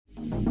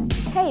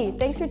Hey,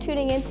 thanks for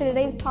tuning in to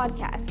today's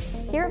podcast.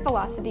 Here at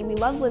Velocity, we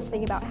love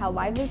listening about how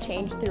lives are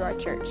changed through our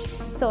church.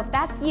 So if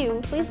that's you,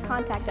 please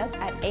contact us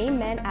at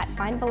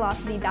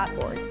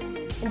amen@findvelocity.org.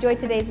 Enjoy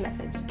today's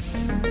message.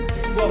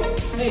 Well,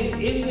 hey,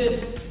 in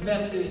this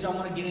message, I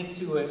want to get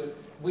into it.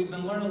 We've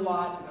been learning a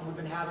lot, and we've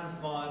been having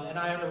fun, and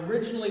I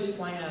originally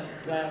planned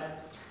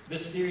that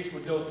this series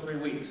would go 3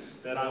 weeks,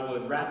 that I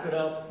would wrap it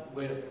up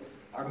with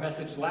our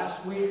message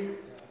last week.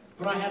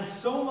 But I had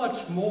so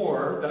much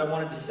more that I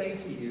wanted to say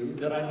to you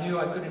that I knew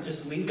I couldn't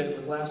just leave it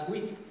with last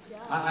week.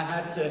 I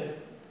had to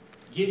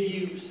give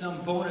you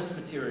some bonus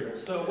material.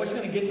 So what you're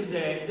going to get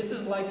today, this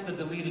is like the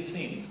deleted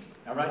scenes.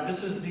 All right,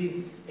 this is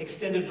the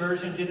extended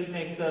version, didn't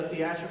make the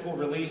theatrical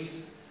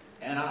release.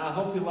 And I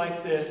hope you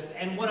like this.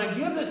 And when I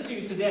give this to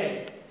you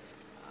today,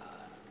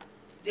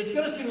 it's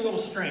going to seem a little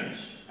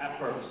strange at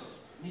first.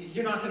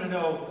 You're not going to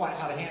know quite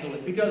how to handle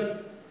it. Because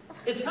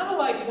it's kind of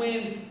like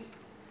when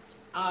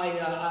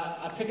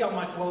I pick out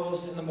my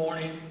clothes in the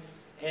morning,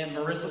 and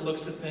Marissa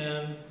looks at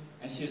them,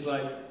 and she's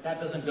like,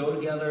 that doesn't go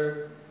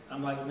together.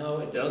 I'm like, no,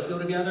 it does go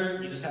together.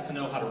 You just have to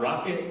know how to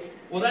rock it.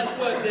 Well, that's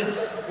what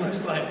this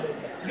looks like.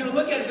 You're going to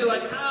look at it and be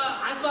like,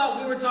 I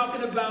thought we were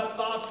talking about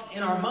thoughts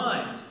in our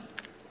mind.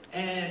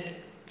 And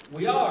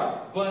we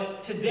are.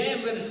 But today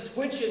I'm going to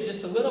switch it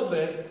just a little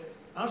bit.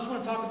 I don't just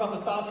want to talk about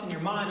the thoughts in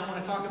your mind. I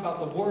want to talk about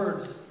the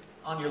words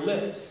on your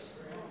lips.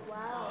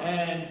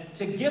 And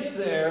to get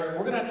there,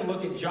 we're going to have to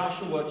look at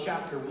Joshua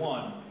chapter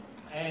 1.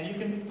 And you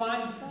can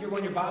find your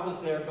Bible's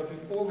there, but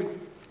before we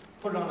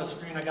put it on the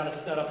screen, I got to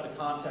set up the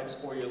context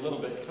for you a little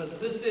bit, because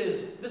this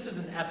is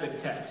an epic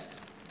text.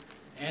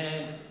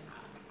 And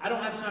I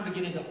don't have time to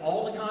get into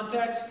all the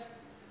context,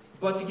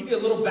 but to give you a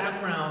little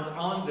background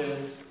on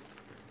this,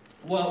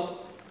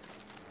 well,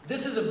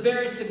 this is a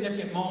very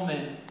significant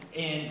moment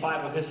in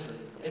Bible history.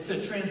 It's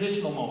a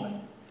transitional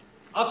moment.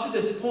 Up to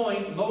this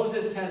point,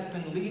 Moses has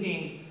been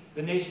leading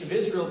the nation of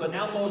Israel, but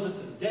now Moses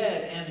is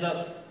dead, and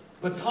the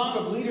baton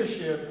of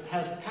leadership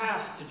has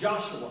passed to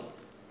Joshua.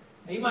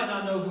 Now, you might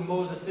not know who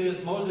Moses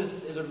is.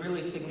 Moses is a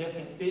really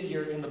significant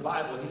figure in the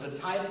Bible. He's a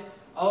type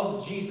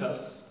of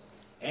Jesus,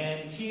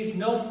 and he's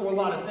known for a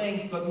lot of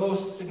things, but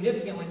most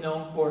significantly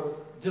known for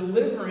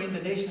delivering the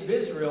nation of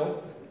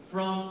Israel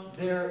from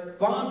their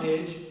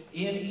bondage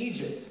in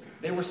Egypt.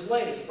 They were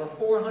slaves for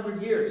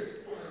 400 years.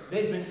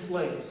 They'd been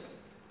slaves.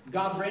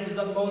 God raises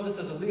up Moses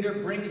as a leader,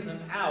 brings them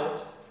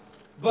out.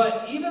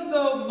 But even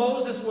though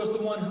Moses was the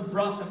one who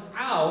brought them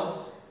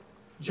out,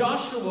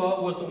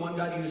 Joshua was the one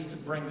God used to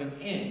bring them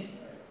in.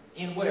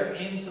 In where?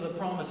 Into the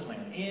promised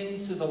land.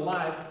 Into the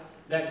life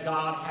that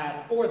God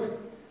had for them.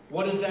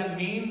 What does that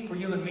mean for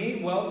you and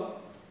me?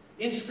 Well,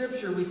 in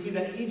Scripture we see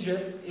that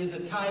Egypt is a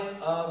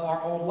type of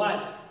our old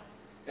life.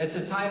 It's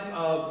a type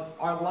of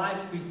our life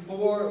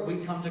before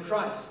we come to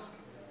Christ.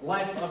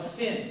 Life of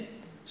sin.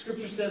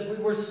 Scripture says we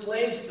were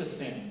slaves to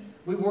sin.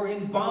 We were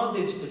in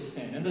bondage to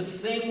sin, in the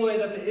same way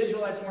that the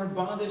Israelites were in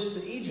bondage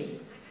to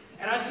Egypt.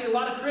 And I see a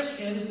lot of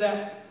Christians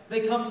that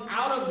they come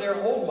out of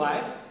their old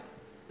life,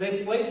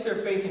 they place their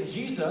faith in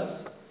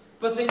Jesus,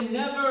 but they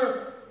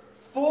never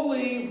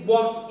fully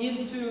walk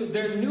into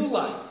their new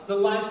life, the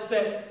life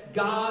that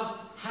God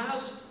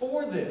has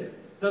for them,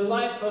 the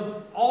life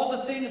of all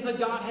the things that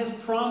God has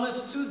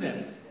promised to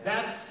them.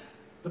 That's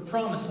the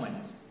promised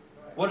land.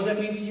 What does that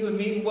mean to you and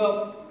me?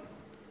 Well,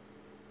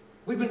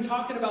 we've been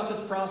talking about this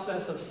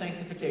process of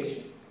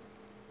sanctification.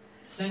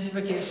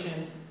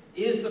 Sanctification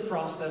is the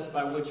process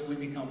by which we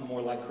become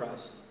more like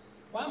Christ.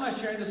 Why am I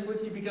sharing this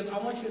with you? Because I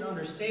want you to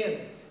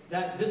understand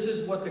that this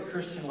is what the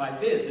Christian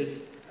life is.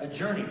 It's a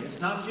journey. It's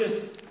not just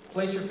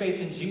place your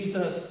faith in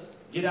Jesus,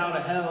 get out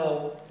of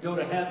hell, go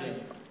to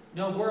heaven.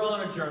 No, we're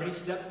on a journey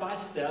step by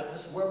step.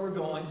 This is where we're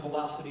going,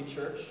 Velocity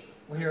Church.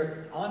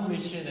 We're on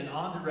mission and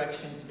on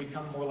direction to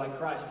become more like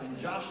Christ. And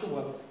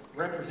Joshua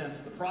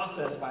represents the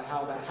process by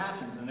how that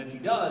happens. And if he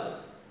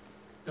does,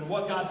 then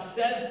what God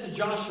says to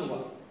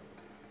Joshua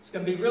is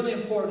going to be really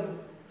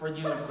important for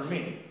you and for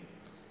me.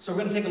 So we're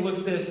going to take a look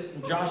at this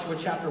in Joshua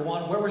chapter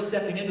 1, where we're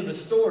stepping into the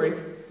story.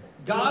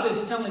 God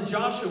is telling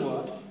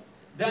Joshua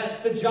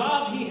that the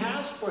job he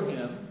has for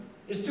him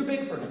is too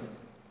big for him.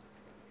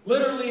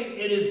 Literally,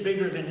 it is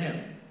bigger than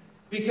him.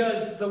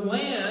 Because the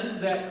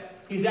land that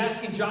he's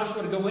asking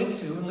Joshua to go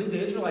into and lead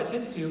the Israelites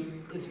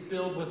into is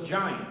filled with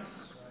giants.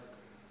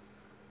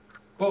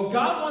 But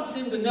God wants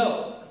him to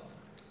know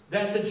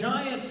that the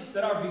giants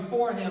that are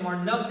before him are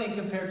nothing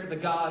compared to the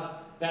God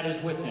that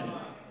is with him.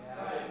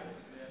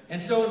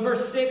 And so in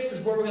verse 6 is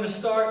where we're going to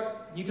start.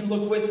 You can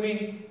look with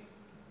me.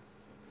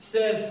 It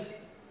says,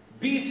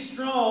 be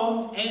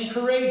strong and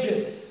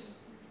courageous,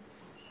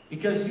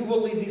 because you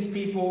will lead these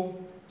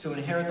people to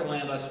inherit the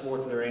land I swore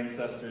to their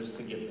ancestors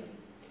to give them.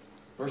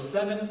 Verse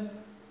 7,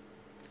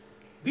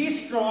 be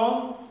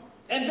strong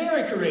and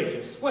very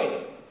courageous.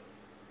 Wait,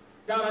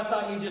 God, I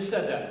thought you just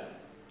said that.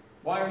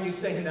 Why are you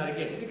saying that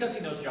again? Because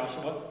he knows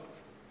Joshua,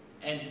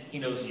 and he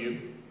knows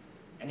you,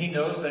 and he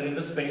knows that in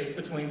the space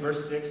between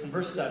verse 6 and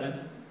verse 7,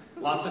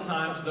 lots of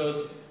times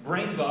those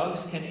brain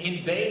bugs can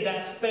invade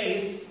that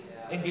space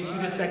and get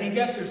you to second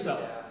guess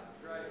yourself.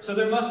 So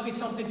there must be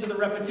something to the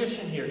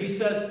repetition here. He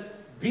says,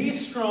 be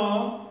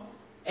strong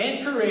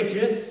and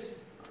courageous,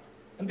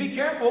 and be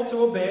careful to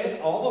obey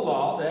all the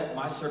law that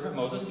my servant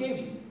Moses gave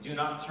you. Do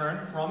not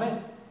turn from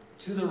it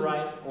to the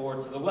right or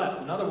to the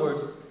left. In other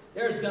words,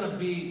 there's going to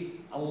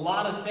be a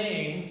lot of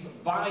things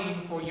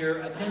vying for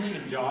your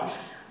attention, Josh.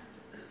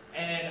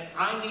 And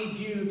I need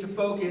you to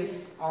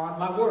focus on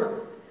my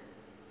word.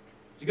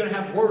 You're going to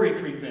have worry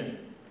creep in.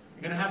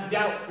 You're going to have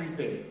doubt creep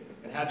in.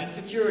 You're going to have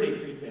insecurity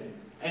creep in.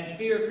 And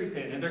fear creep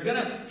in. And they're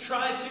going to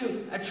try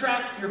to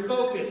attract your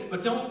focus.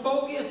 But don't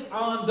focus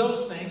on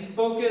those things.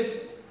 Focus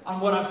on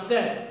what I've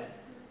said.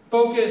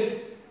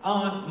 Focus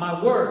on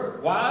my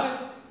word.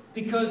 Why?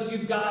 Because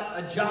you've got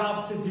a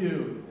job to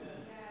do.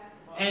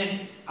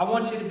 And I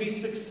want you to be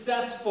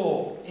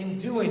successful in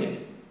doing it.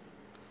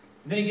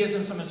 And then he gives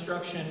them some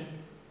instruction.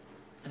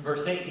 In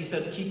verse 8, he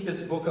says, keep this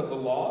book of the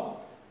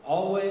law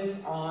always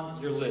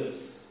on your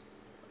lips.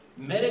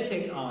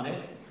 Meditate on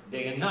it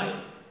day and night,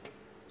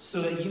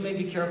 so that you may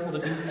be careful to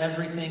do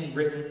everything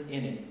written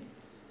in it.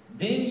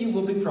 Then you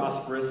will be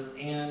prosperous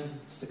and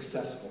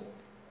successful.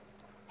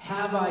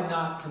 Have I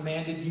not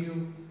commanded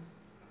you?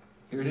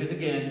 Here it is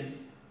again.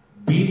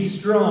 Be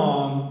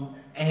strong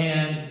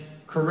and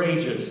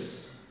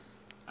courageous.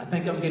 I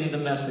think I'm getting the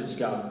message,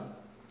 God.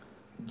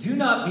 Do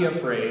not be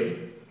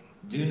afraid.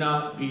 Do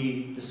not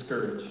be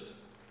discouraged.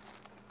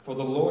 For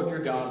the Lord your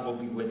God will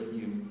be with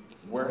you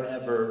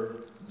wherever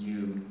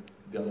you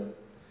go.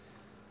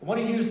 I want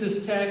to use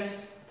this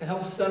text to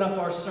help set up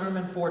our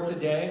sermon for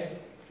today.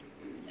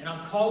 And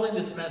I'm calling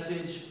this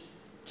message,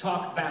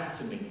 Talk Back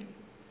to Me.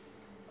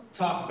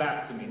 Talk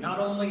Back to Me. Not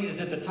only is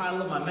it the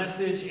title of my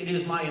message, it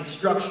is my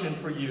instruction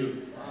for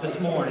you this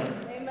morning.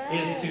 Amen.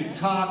 Is to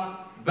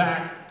talk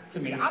back to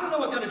me. I don't know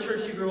what kind of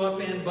church you grew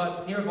up in,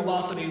 but here at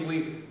Velocity,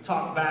 we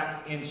talk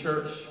back in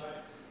church.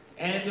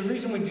 And the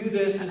reason we do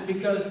this is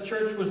because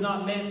church was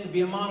not meant to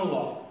be a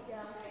monologue.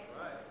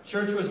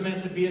 Church was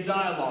meant to be a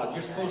dialogue.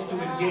 You're supposed to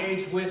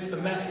engage with the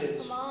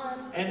message.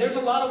 And there's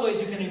a lot of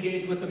ways you can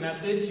engage with the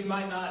message. You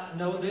might not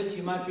know this.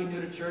 You might be new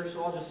to church,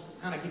 so I'll just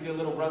kind of give you a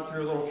little run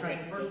through, a little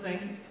training. First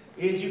thing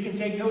is you can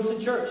take notes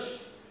in church.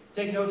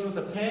 Take notes with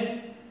a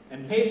pen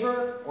and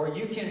paper, or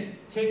you can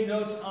take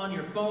notes on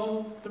your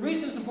phone. The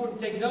reason it's important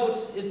to take notes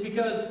is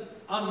because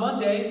on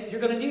Monday, you're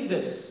going to need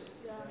this.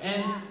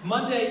 And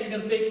Monday, you're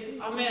going to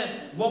think, oh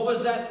man, what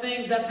was that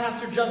thing that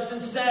Pastor Justin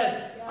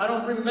said? I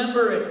don't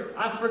remember it.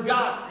 I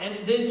forgot.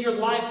 And then your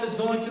life is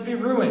going to be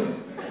ruined.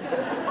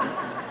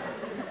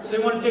 So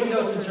you want to take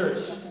notes in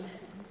church.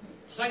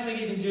 Second thing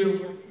you can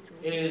do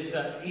is,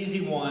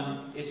 easy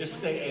one, is just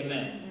say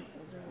amen.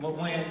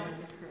 When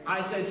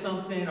I say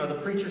something or the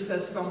preacher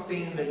says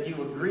something that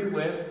you agree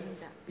with,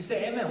 you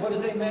say amen. What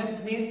does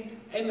amen mean?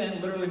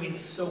 Amen literally means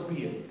so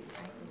be it.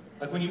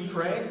 Like when you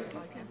pray,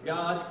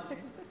 God,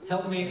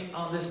 help me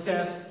on this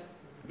test.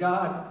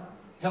 God,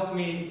 help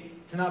me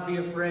to not be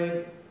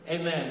afraid.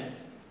 Amen.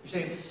 You're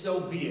saying, so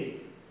be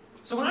it.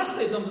 So when I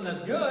say something that's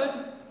good,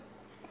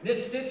 and it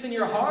sits in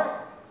your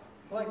heart,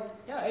 like,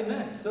 yeah,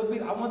 amen. So be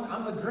it.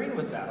 I'm agreeing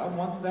with that. I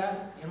want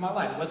that in my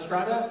life. Let's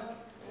try that.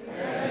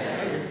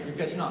 Yeah, you're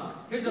catching on.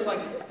 Here's a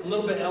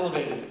little bit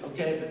elevated,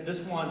 okay?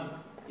 This one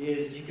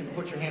is you can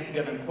put your hands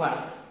together and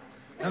clap.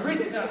 And the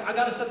reason I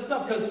got to set this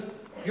up because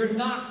you're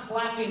not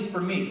clapping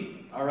for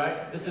me, all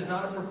right? This is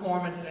not a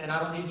performance, and I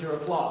don't need your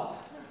applause.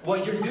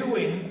 What you're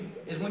doing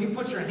is when you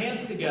put your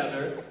hands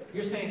together,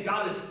 you're saying,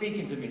 God is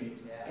speaking to me.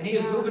 And he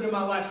is moving in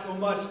my life so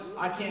much,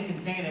 I can't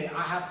contain it.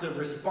 I have to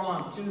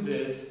respond to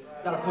this.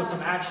 Got to put some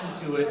action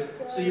to it.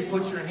 So you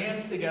put your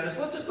hands together.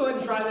 So let's just go ahead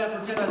and try that.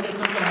 Pretend I say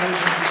something amazing.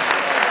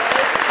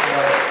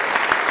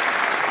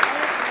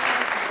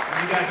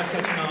 You guys are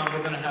catching on. We're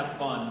going to have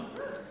fun.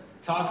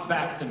 Talk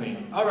back to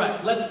me. All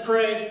right, let's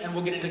pray, and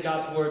we'll get into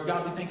God's word.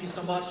 God, we thank you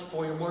so much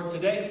for your word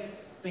today.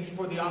 Thank you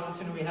for the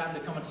opportunity we have to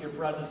come into your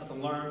presence, to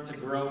learn, to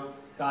grow.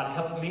 God,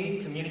 help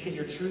me communicate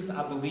your truth.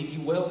 I believe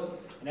you will.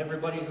 And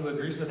everybody who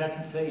agrees with that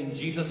can say, in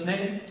Jesus'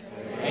 name,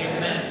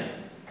 amen.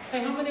 Hey,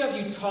 how many of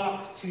you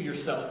talk to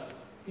yourself?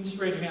 You just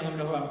raise your hand. Let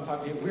me know who I'm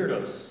talking to.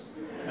 Weirdos.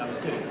 No, I'm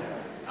just kidding.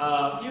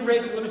 If you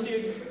raise it, let me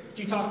see.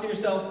 Do you talk to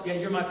yourself? Yeah,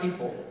 you're my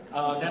people.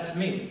 That's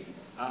me.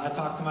 I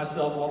talk to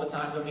myself all the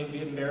time. Don't need to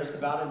be embarrassed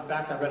about it. In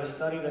fact, I read a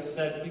study that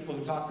said people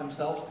who talk to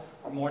themselves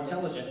are more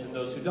intelligent than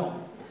those who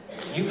don't.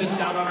 You missed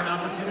out on an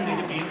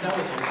opportunity to be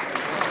intelligent.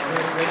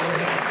 Raise your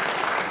hand.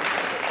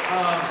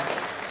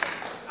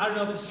 I don't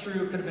know if it's true.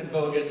 It could have been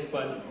bogus,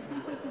 but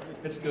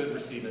if it's good,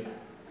 receive it.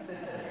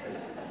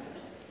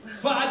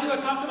 But I do. I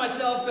talk to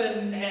myself,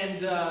 and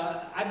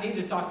I need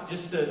to talk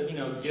just to,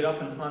 get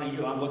up in front of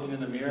you. I'm looking in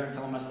the mirror and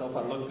telling myself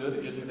I look good.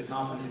 It gives me the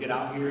confidence to get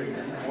out here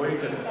and for you.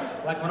 Because,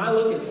 like, when I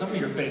look at some of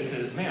your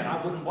faces, man,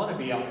 I wouldn't want to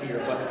be out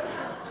here. But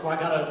that's why I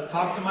got to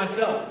talk to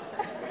myself.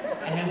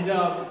 And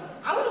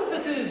I don't know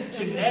if this is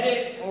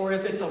genetic or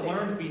if it's a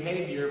learned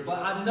behavior, but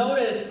I've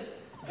noticed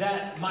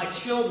that my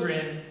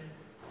children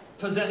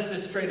possess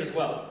this trait as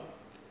well.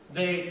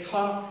 They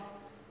talk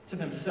to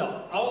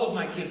themselves. All of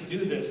my kids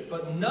do this,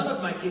 but none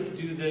of my kids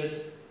do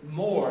this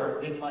more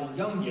than my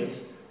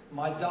youngest,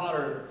 my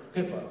daughter,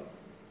 Pippa.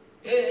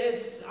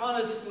 It's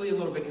honestly a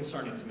little bit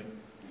concerning to me.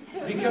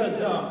 Because,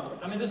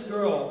 this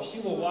girl, she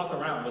will walk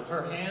around with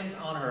her hands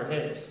on her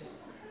hips,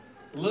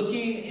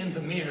 looking in the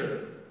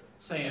mirror,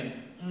 saying,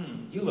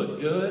 you look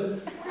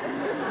good.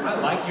 I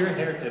like your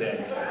hair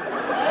today.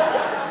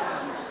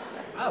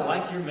 I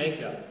like your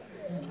makeup.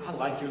 I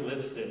like your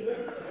lipstick.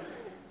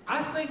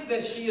 I think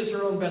that she is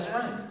her own best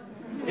friend.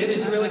 It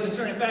is really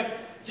concerning. In fact,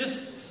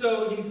 just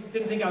so you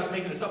didn't think I was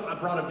making this up, I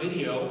brought a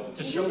video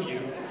to show you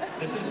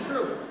this is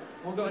true.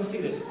 We'll go and see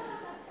this.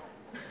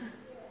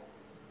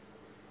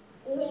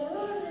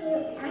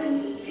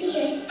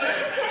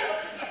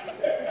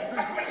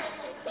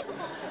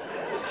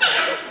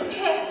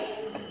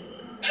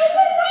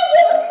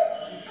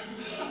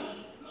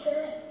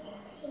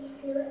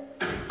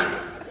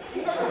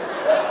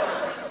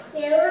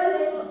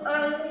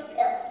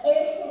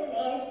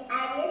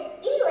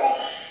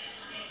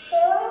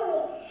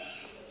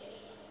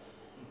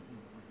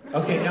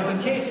 Okay, now in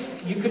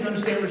case you couldn't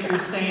understand what she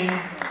was saying,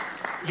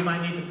 you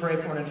might need to pray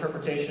for an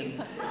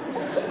interpretation.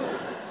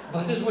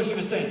 But this is what she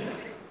was saying.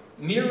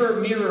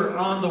 Mirror, mirror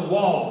on the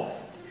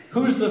wall,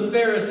 who's the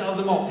fairest of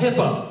them all?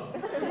 Pippa.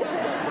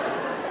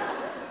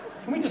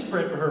 Can we just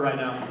pray for her right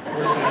now?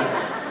 Where's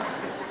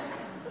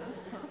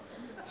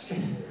she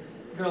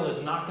at? Girl is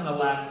not going to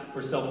lack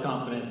for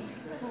self-confidence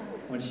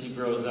when she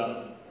grows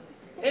up.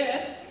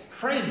 It's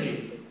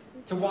crazy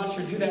to watch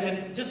her do that.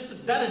 And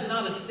just, that is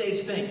not a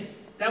staged thing.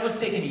 That was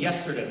taken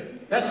yesterday.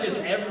 That's just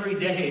every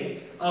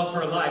day of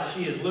her life.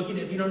 She is looking,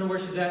 if you don't know where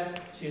she's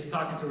at, she is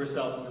talking to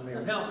herself in the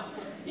mirror. Now,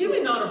 you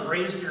may not have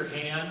raised your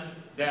hand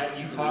that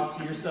you talk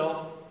to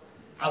yourself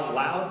out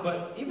loud,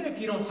 but even if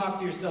you don't talk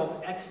to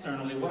yourself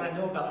externally, what I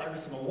know about every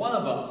single one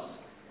of us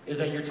is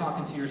that you're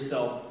talking to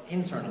yourself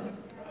internally.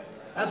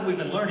 That's what we've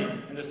been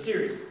learning in this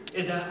series,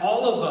 is that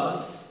all of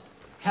us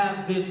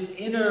have this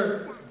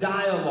inner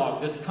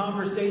dialogue, this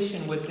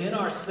conversation within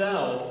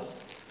ourselves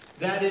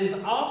that is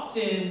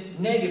often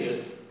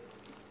negative,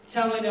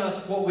 telling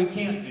us what we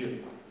can't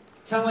do,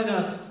 telling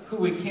us who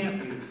we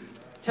can't be,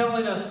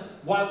 telling us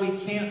why we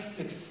can't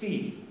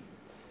succeed.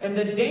 And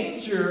the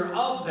danger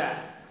of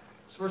that,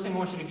 the first thing I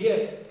want you to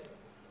get,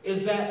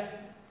 is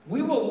that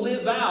we will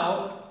live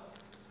out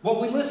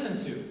what we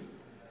listen to.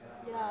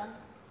 Yeah.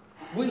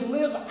 We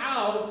live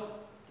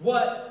out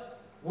what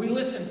we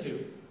listen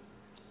to.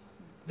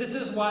 This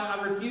is why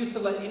I refuse to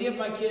let any of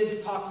my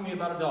kids talk to me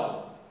about a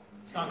dog.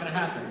 It's not going to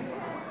happen.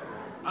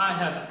 I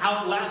have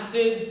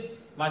outlasted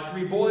my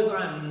 3 boys.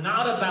 I am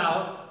not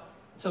about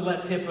to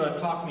let Pippa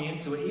talk me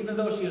into it, even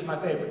though she is my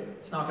favorite.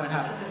 It's not going to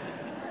happen.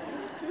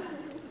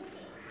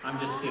 I'm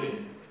just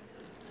kidding.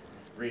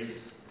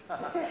 Reese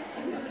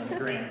and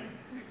Grant,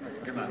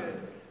 you're my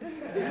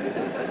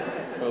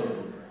favorite. Both of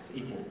them. It's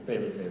equal.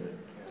 Favorite.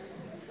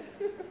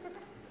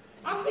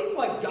 I think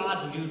like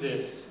God knew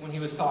this when he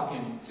was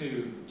talking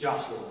to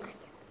Joshua.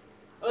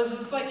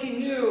 It's like he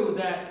knew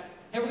that,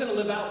 hey, we're going to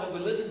live out what we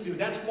listen to.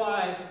 That's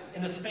why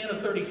in the span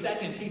of 30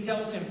 seconds, he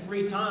tells him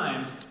 3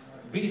 times,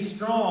 be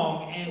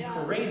strong and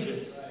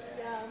courageous.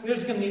 You're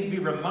just going to need to be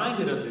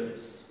reminded of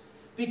this.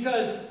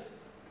 Because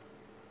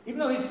even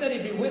though he said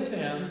he'd be with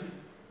him,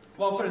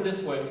 well, I'll put it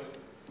this way.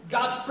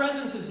 God's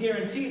presence is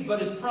guaranteed, but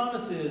his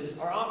promises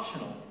are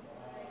optional.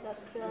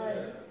 That's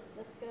good.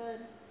 That's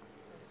good.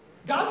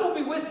 God will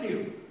be with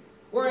you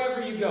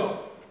wherever you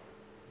go.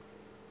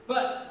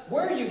 But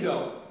where you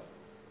go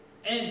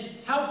and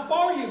how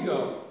far you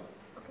go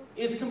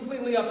is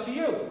completely up to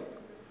you.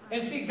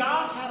 And see,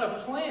 God had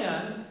a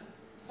plan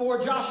for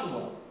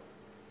Joshua.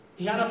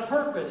 He had a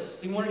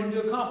purpose he wanted him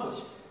to accomplish.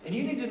 And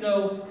you need to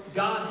know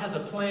God has a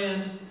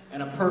plan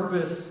and a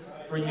purpose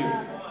for you.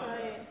 Yeah,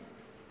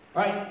 that's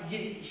right. Right?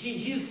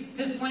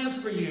 His plans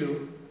for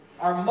you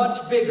are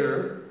much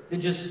bigger than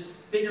just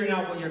figuring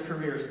out what your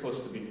career is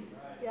supposed to be.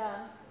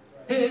 Yeah.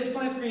 His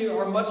plans for you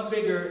are much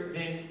bigger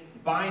than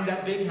buying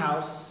that big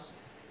house.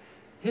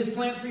 His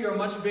plans for you are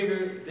much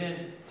bigger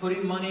than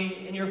putting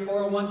money in your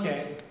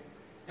 401k.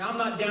 Now, I'm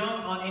not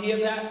down on any of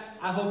that.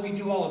 I hope you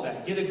do all of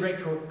that. Get a great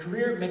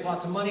career, make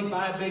lots of money,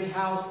 buy a big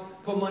house,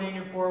 put money in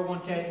your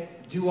 401k,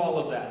 do all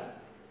of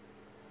that.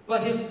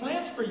 But his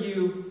plans for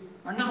you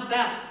are not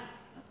that.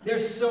 They're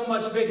so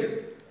much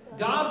bigger.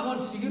 God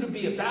wants you to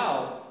be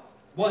about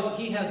what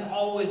he has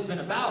always been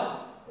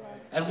about.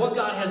 And what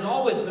God has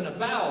always been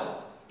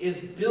about is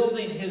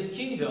building his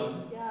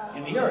kingdom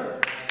in the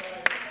earth.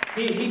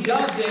 He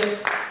does it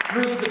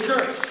through the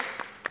church.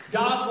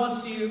 God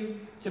wants you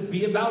to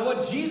be about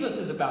what Jesus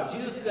is about.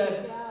 Jesus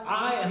said,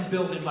 I am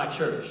building my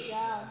church.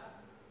 Yeah.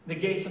 The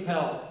gates of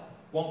hell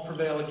won't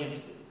prevail against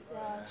it.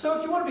 Yeah. So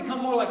if you want to become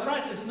more like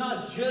Christ, it's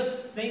not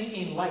just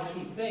thinking like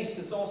he thinks,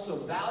 it's also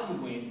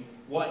valuing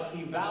what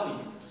he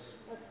values.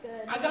 That's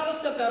good. I got to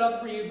set that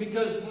up for you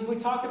because when we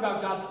talk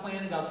about God's plan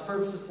and God's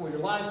purposes for your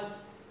life,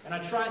 and I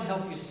try and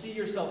help you see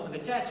yourself in the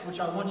text, which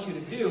I want you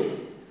to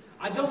do,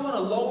 I don't want to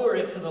lower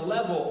it to the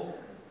level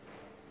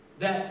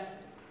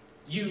that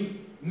you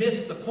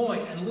miss the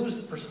point and lose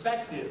the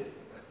perspective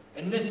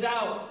and miss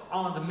out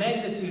on the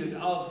magnitude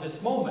of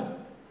this moment.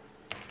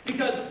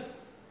 Because,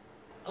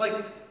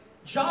 like,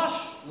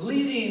 Josh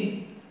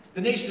leading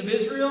the nation of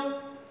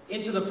Israel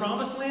into the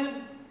promised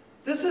land,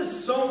 this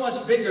is so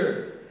much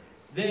bigger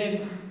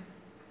than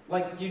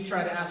like you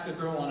try to ask a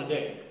girl on a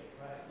date.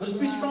 Let's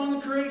be strong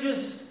and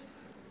courageous.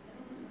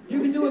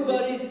 You can do it,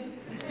 buddy.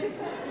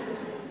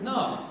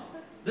 No,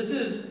 this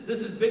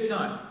is big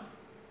time.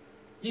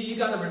 You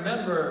got to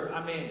remember,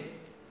 I mean,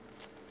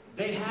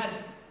 they had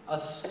a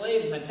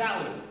slave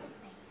mentality.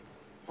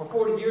 For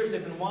 40 years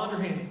they've been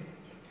wandering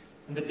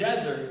in the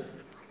desert,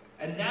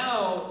 and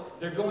now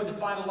they're going to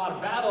fight a lot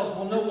of battles.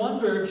 Well, no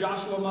wonder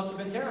Joshua must have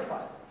been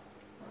terrified.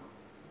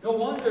 No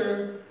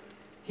wonder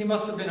he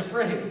must have been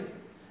afraid.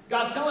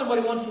 God's telling him what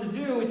he wants him to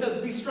do. He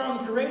says, be strong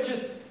and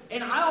courageous.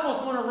 And I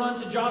almost want to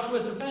run to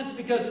Joshua's defense,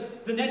 because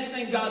the next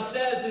thing God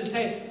says is,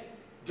 hey,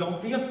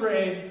 don't be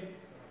afraid.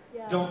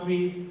 Yeah. Don't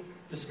be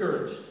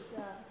discouraged.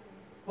 Yeah.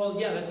 Well,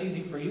 yeah, that's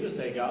easy for you to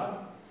say,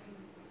 God.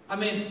 I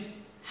mean,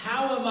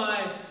 how am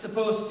I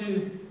supposed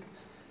to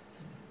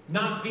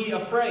not be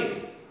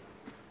afraid?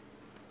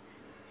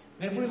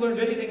 And if we learned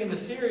anything in the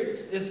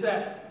series, it's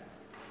that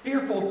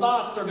fearful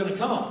thoughts are going to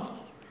come.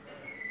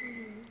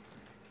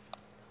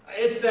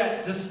 It's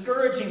that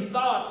discouraging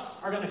thoughts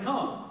are going to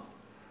come.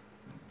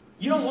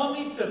 You don't want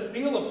me to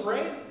feel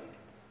afraid?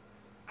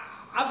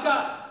 I've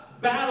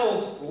got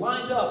battles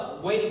lined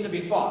up waiting to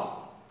be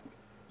fought.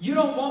 You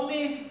don't want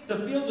me to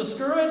feel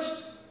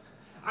discouraged?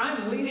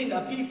 I'm leading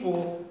a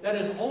people that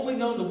has only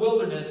known the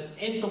wilderness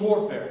into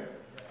warfare.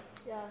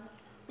 Yeah.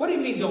 What do you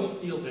mean don't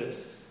feel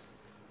this?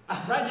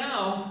 Right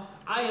now,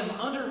 I am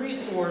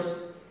under-resourced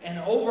and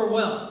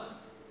overwhelmed.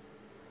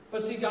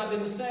 But see, God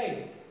didn't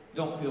say,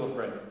 don't feel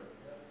afraid.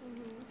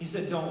 He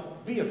said,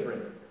 don't be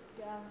afraid.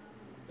 Yeah.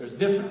 There's a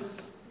difference.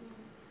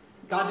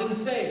 God didn't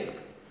say,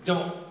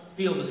 don't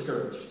feel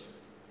discouraged.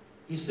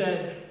 He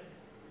said,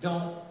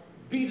 don't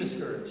be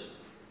discouraged.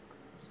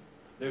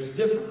 There's a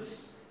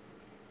difference.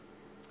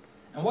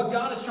 And what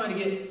God is trying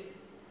to get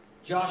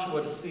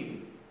Joshua to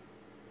see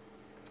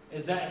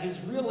is that his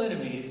real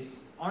enemies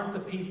aren't the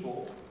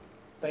people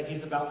that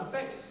he's about to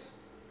face.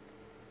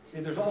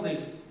 See, there's all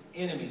these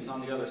enemies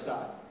on the other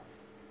side.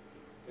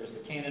 There's the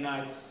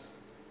Canaanites,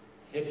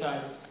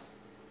 Hittites,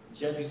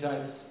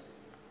 Jebusites.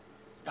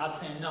 God's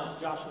saying, no,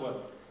 Joshua,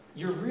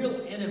 your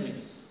real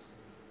enemies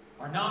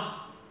are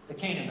not the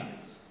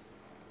Canaanites.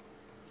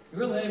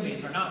 Your real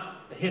enemies are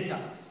not the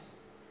Hittites.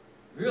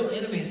 Your real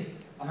enemies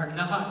are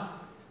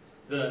not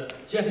the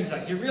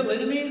Jebusites. Your real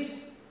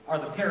enemies are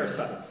the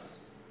parasites.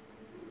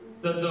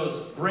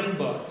 Those brain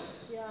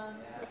bugs. Yeah,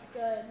 that's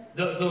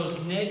good. Those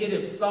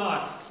negative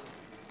thoughts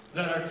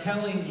that are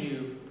telling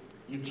you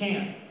you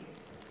can't.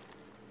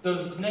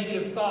 Those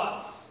negative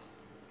thoughts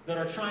that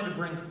are trying to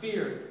bring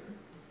fear.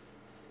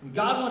 And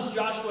God wants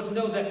Joshua to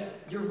know that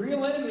your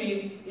real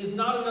enemy is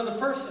not another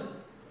person.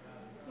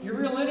 Your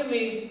real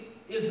enemy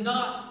is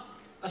not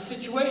a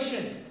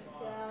situation.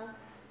 Yeah.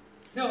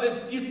 No,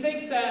 if you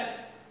think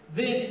that,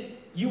 then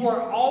you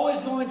are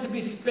always going to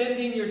be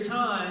spending your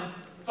time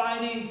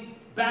fighting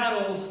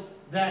battles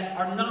that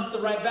are not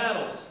the right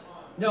battles.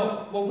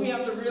 No, what we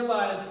have to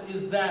realize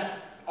is that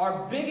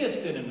our biggest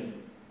enemy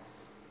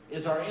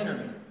is our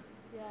enemy.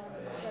 Yeah,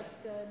 that's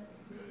good.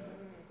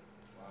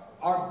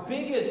 Our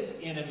biggest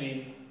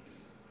enemy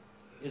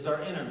is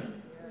our enemy.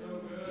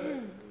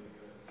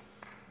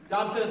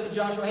 God says to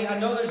Joshua, hey, I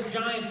know there's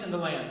giants in the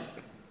land.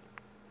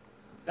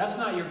 That's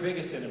not your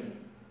biggest enemy.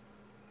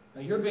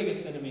 Now, your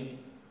biggest enemy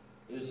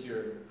is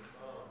your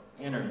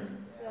enemy.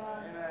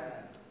 Yeah.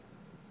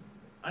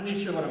 I need to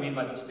show what I mean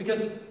by this.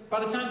 Because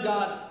by the time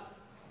God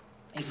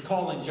is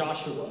calling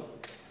Joshua,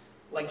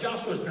 like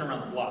Joshua's been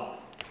around the block.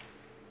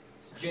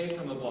 It's Jay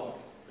from the block.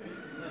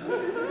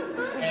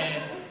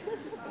 And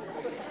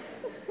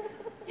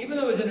even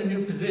though he's in a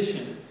new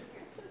position,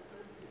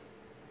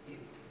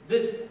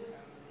 this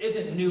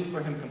isn't new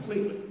for him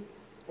completely.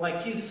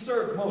 Like, he's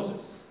served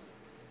Moses.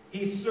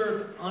 He's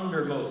served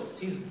under Moses.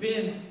 He's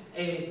been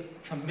a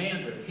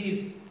commander.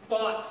 He's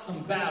fought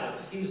some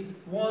battles. He's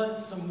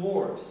won some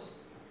wars.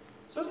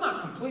 So it's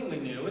not completely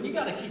new. And you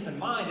got to keep in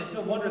mind, it's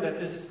no wonder that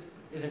this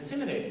is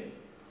intimidating.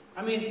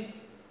 I mean,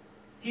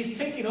 he's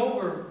taking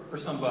over for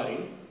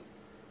somebody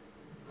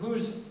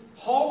whose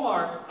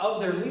hallmark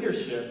of their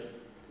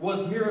leadership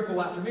was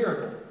miracle after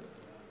miracle.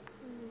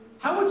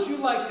 How would you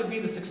like to be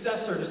the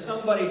successor to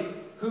somebody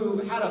who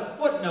had a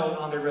footnote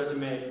on their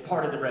resume,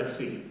 part of the Red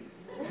Sea?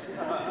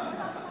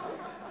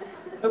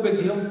 No big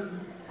deal.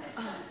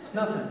 It's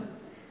nothing.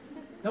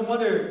 No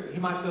wonder he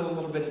might feel a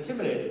little bit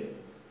intimidated.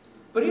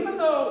 But even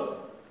though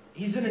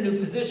he's in a new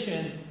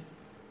position,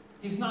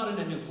 he's not in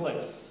a new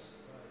place.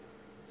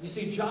 You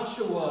see,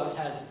 Joshua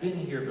has been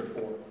here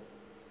before.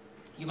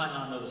 You might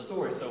not know the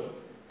story, so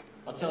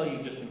I'll tell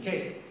you just in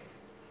case.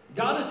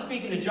 God is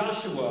speaking to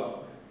Joshua,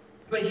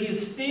 but he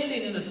is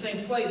standing in the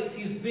same place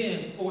he's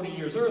been 40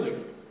 years earlier.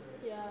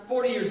 Yeah.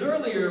 40 years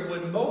earlier,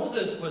 when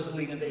Moses was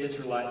leading the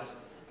Israelites,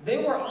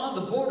 they were on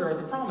the border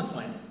of the Promised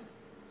Land.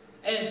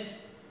 And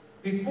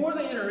before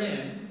they enter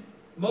in,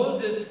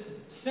 Moses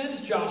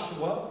sends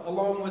Joshua,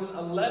 along with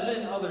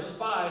 11 other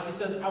spies. He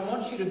says, I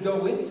want you to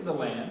go into the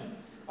land.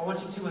 I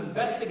want you to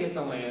investigate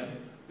the land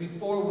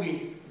before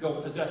we go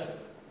possess it.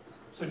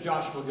 So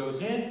Joshua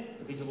goes in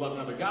with these 11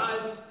 other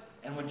guys,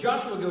 and when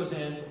Joshua goes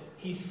in,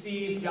 he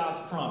sees God's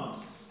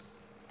promise.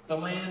 The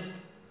land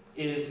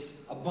is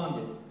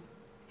abundant.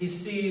 He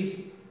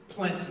sees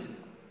plenty.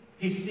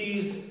 He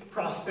sees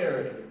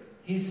prosperity.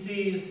 He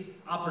sees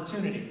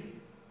opportunity.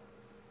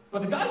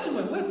 But the guys who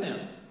went with him,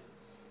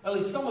 at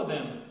least some of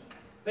them,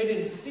 they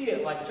didn't see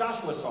it like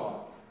Joshua saw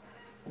it.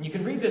 And you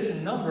can read this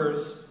in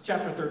Numbers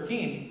chapter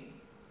 13.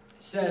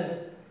 It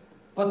says,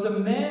 "But the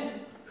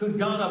men who'd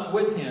gone up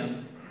with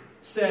him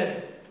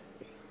said,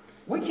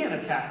 'We can't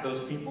attack those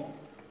people.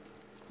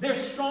 They're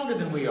stronger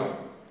than we are.'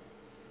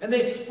 And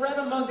they spread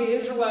among the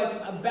Israelites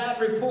a bad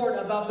report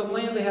about the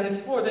land they had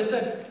explored. They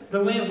said, 'The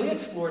land we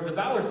explored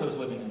devours those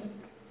living in it.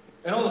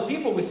 And all the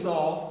people we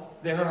saw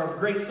there are of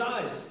great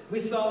size. We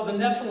saw the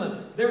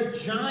Nephilim. They're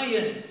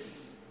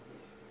giants.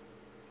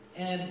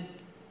 And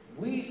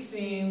we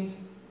seemed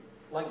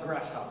like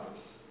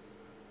grasshoppers.'"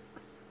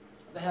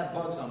 They had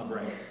bugs on the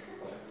brain.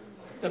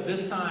 Except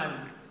this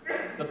time,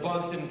 the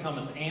bugs didn't come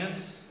as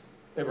ants.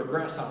 They were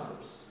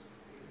grasshoppers.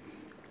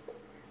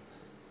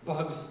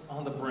 Bugs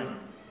on the brain.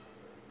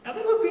 Now,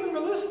 they were being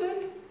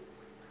realistic.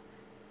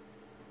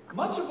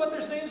 Much of what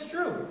they're saying is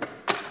true.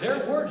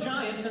 There were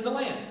giants in the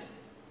land.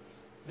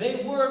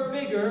 They were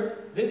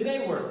bigger than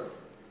they were.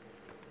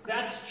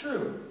 That's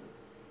true.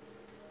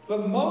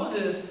 But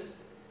Moses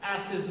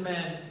asked his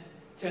men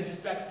to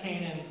inspect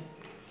Canaan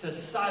to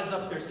size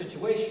up their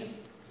situation,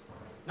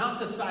 not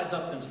to size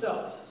up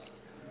themselves.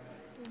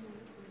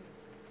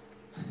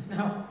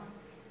 Now,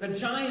 the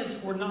giants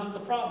were not the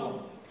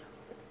problem.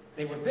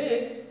 They were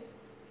big,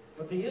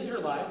 but the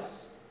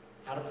Israelites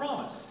had a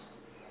promise.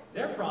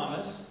 Their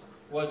promise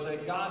was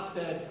that God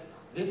said,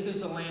 "This is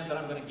the land that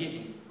I'm going to give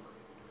you.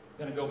 I'm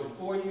going to go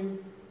before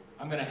you.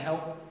 I'm going to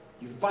help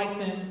you fight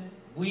them.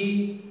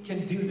 We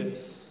can do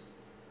this."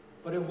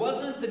 But it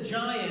wasn't the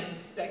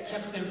giants that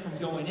kept them from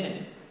going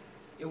in.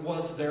 It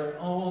was their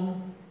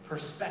own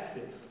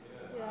perspective.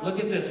 Yeah. Look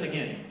at this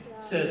again. Yeah.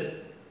 It says,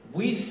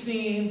 "We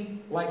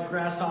seemed like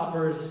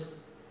grasshoppers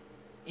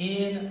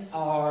in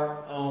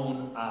our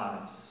own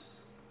eyes."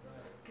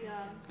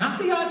 Yeah. Not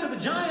the eyes of the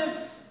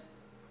giants,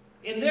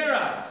 in their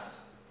eyes.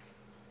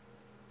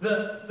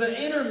 The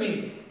inner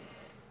me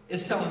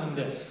is telling them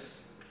this.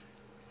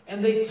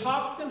 And they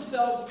talked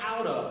themselves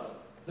out of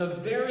the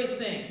very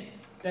thing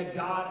that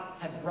God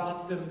had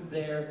brought them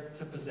there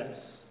to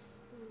possess.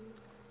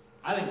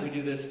 I think we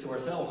do this to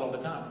ourselves all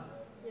the time.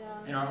 Yeah.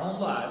 In our own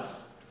lives,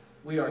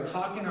 we are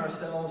talking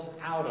ourselves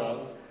out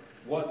of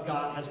what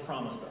God has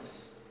promised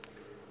us.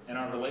 In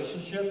our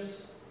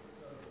relationships,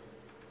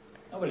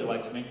 nobody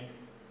likes me.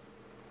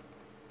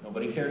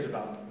 Nobody cares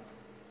about me.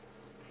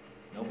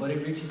 Nobody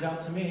reaches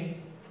out to me.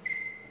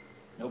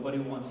 Nobody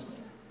wants me.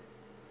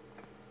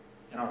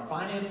 In our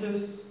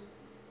finances,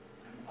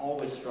 I'm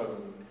always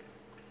struggling.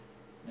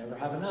 Never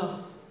have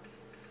enough.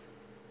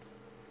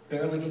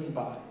 Barely getting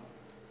by.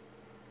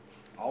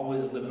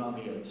 Always living on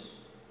the edge.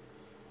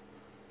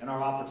 In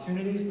our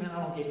opportunities, man,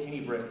 I don't get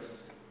any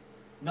breaks.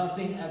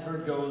 Nothing ever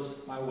goes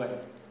my way.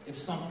 If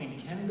something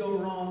can go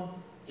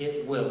wrong,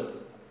 it will.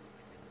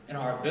 In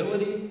our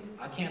ability,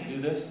 I can't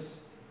do this.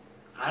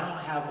 I don't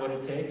have what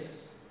it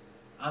takes.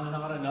 I'm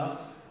not enough.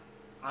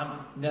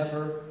 I'm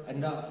never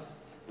enough.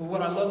 But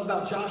what I love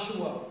about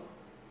Joshua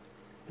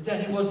is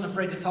that he wasn't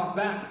afraid to talk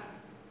back.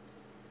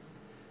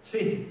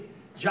 See,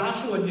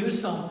 Joshua knew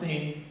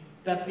something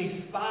that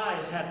these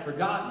spies had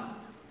forgotten.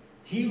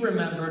 He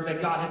remembered that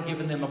God had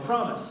given them a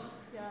promise.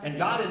 Yeah. And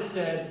God had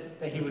said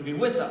that he would be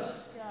with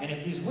us. Yeah. And if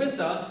he's with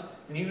us,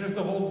 and even if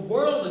the whole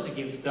world is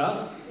against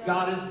us, yeah,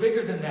 God is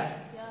bigger than that.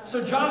 Yeah.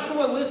 So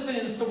Joshua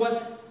listens to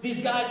what these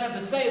guys have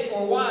to say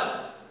for a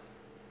while.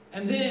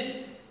 And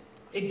then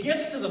it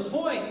gets to the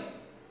point,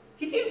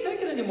 he can't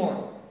take it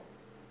anymore.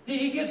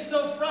 He gets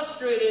so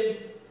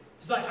frustrated.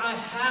 He's like, I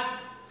have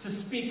to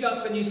speak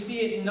up. And you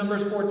see it in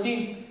Numbers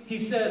 14. He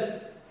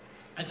says,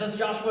 it says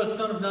Joshua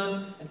son of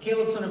Nun and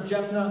Caleb son of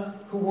Jephunneh,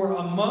 who were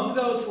among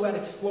those who had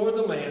explored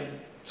the land,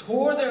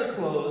 tore their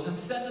clothes and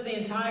said to the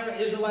entire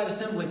Israelite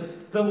assembly,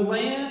 "The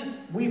land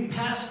we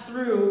passed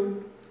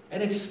through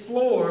and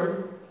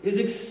explored is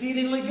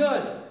exceedingly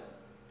good.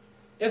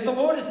 If the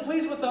Lord is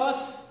pleased with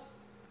us,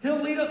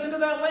 he'll lead us into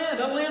that land,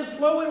 a land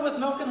flowing with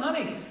milk and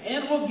honey,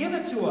 and will give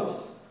it to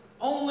us.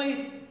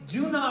 Only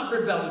do not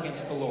rebel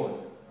against the Lord."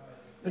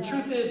 The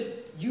truth is,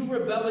 you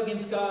rebel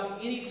against God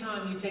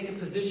anytime you take a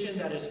position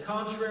that is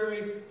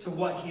contrary to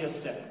what he has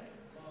said.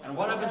 And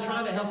what I've been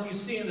trying to help you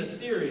see in this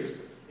series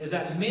is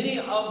that many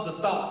of the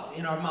thoughts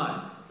in our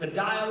mind, the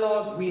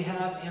dialogue we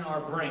have in our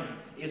brain,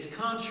 is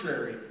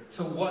contrary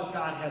to what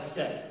God has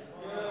said.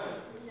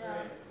 Yeah.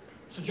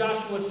 So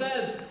Joshua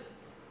says,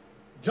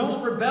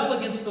 don't rebel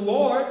against the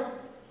Lord,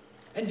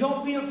 and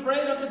don't be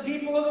afraid of the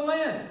people of the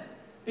land,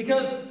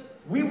 because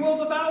we will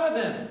devour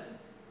them.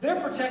 Their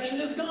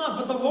protection is gone,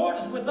 but the Lord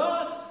is with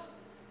us.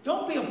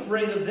 Don't be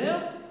afraid of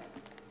them.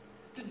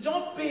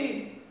 Don't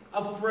be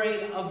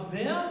afraid of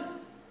them.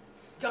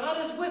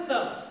 God is with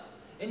us.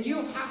 And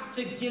you have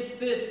to get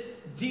this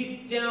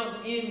deep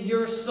down in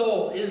your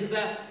soul, is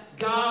that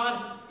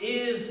God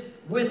is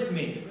with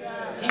me.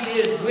 He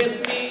is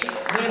with me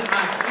when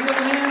I feel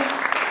Him,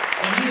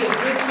 and He is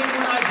with me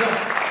when I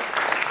don't.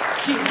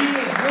 He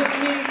is with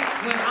me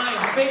when I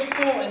am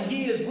faithful, and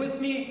He is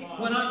with me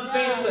when I'm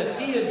faithless.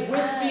 He is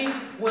with me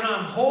when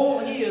I'm whole.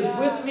 He is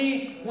with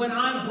me when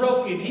I'm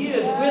broken. He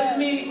is with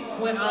me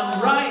when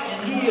I'm right,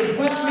 and He is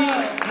with me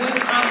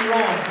when I'm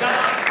wrong.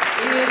 God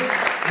is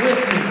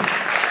with me.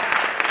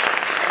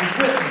 He's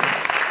with me.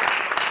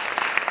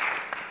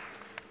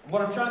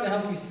 What I'm trying to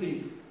help you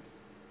see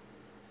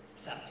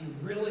is that if you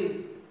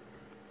really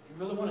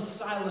want to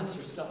silence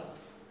yourself,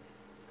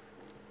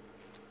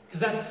 because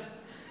that's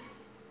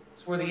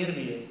where the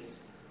enemy is.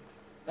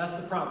 That's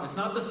the problem. It's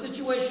not the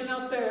situation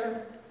out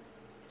there.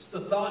 It's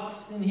the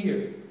thoughts in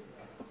here.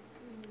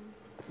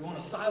 If you want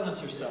to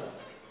silence yourself,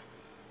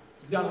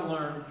 you've got to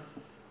learn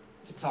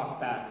to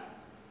talk back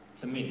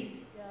to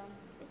me.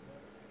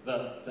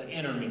 Yeah. The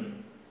inner me.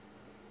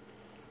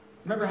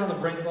 Remember how the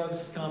brain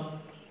bugs come?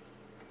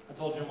 I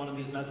told you in one of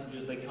these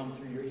messages, they come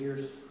through your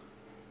ears.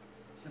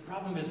 So the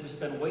problem is we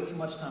spend way too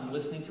much time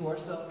listening to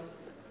ourselves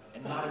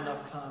and not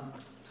enough time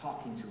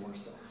talking to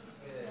ourselves.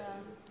 Yeah.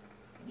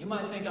 You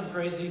might think I'm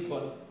crazy,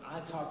 but I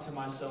talk to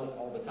myself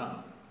all the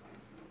time.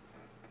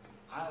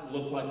 I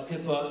look like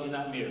Pippa in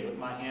that mirror with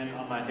my hand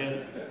on my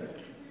hip,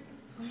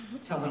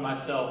 telling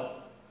myself,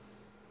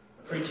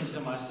 preaching to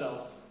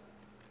myself.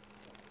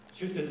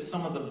 Truth is,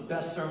 some of the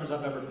best sermons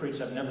I've ever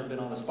preached, I've never been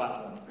on this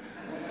platform.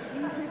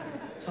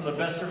 Some of the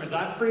best sermons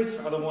I've preached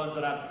are the ones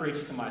that I've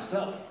preached to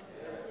myself.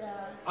 Yeah.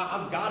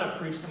 I've got to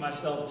preach to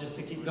myself just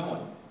to keep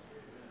going.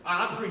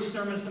 I preach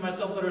sermons to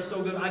myself that are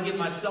so good, I give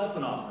myself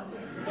an offering.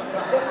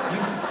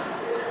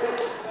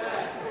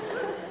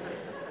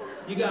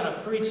 You got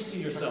to preach to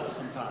yourself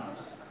sometimes.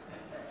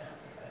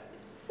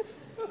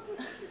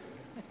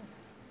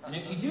 And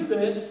if you do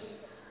this,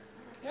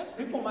 yeah,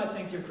 people might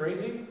think you're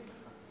crazy.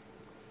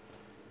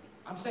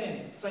 I'm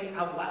saying, say it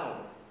out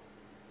loud.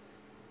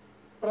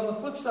 But on the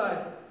flip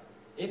side,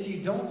 if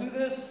you don't do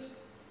this,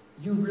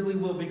 you really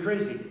will be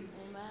crazy.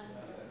 Amen.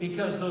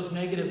 Because those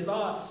negative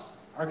thoughts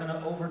are going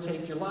to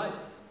overtake your life.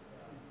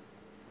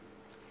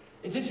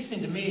 It's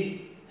interesting to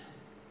me.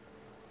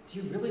 Do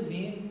you really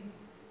mean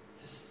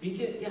to speak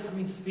it? Yeah, I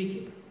mean speak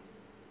it.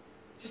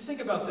 Just think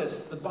about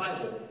this. The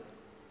Bible,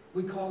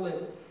 we call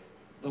it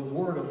the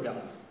Word of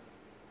God.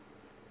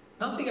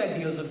 Not the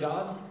ideas of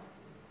God.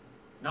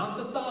 Not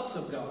the thoughts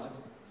of God.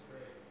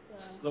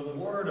 It's the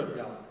Word of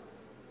God.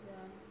 Yeah.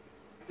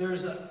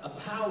 There's a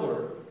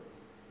power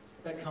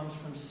that comes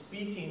from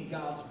speaking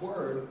God's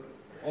Word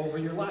over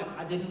your life.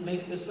 I didn't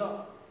make this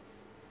up.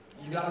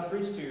 You got to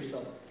preach to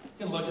yourself.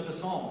 You can look at the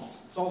Psalms.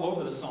 It's all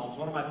over the Psalms.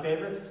 One of my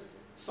favorites,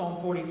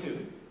 Psalm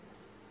 42.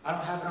 I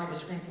don't have it on the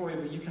screen for you,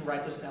 but you can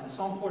write this down.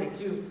 Psalm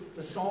 42,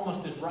 the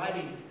psalmist is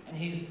writing, and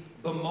he's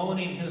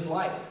bemoaning his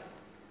life.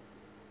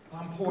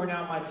 I'm pouring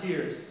out my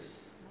tears,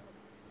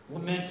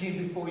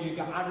 lamenting before you,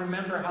 God. I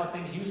remember how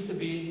things used to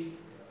be.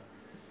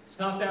 It's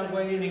not that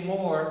way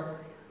anymore.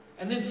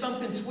 And then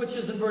something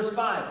switches in verse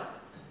 5.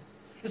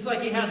 It's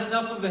like he has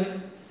enough of it.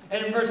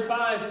 And in verse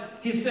 5,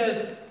 he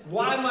says,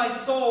 "Why, my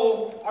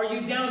soul, are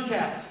you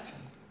downcast?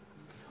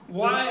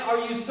 Why are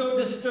you so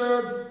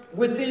disturbed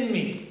within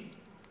me?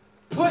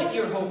 Put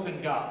your hope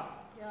in God."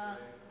 Yeah.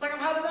 It's like, I've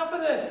had enough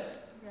of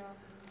this. Yeah.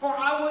 "For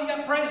I will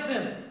yet praise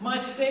Him, my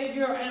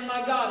Savior and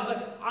my God." It's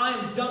like, I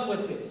am done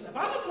with this. If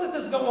I just let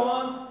this go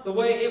on the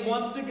way it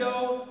wants to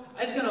go,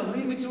 it's going to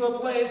lead me to a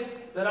place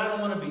that I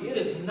don't want to be. It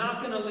is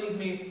not going to lead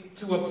me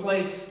to a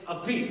place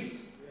of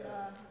peace.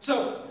 Yeah.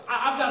 So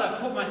I've got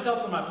to put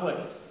myself in my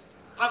place.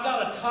 I've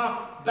got to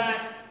talk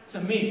back to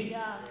me.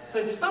 Yeah.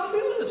 Say, stop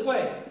feeling this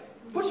way.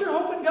 Put your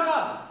hope in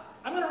God.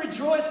 I'm going to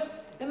rejoice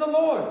in the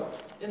Lord.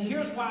 And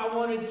here's why I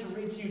wanted to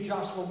read to you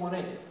Joshua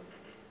 1:8.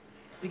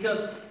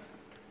 Because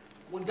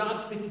when God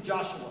speaks to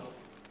Joshua,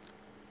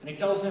 and He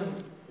tells him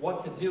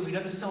what to do, He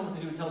doesn't just tell him what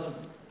to do, He tells him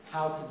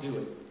how to do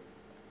it.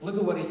 Look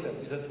at what He says.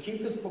 He says,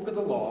 "Keep this book of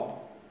the law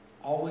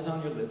always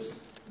on your lips.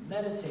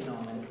 Meditate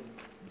on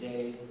it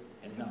day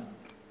and night."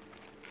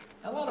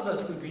 Now, a lot of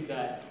us, we read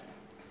that,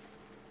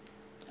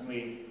 and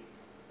we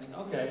think,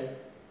 okay,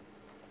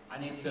 I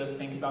need to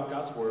think about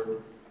God's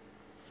Word.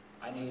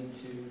 I need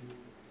to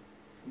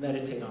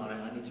meditate on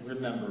it. I need to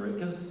remember it,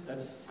 because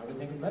that's how we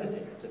think of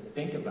meditate, to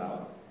think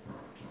about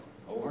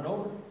over and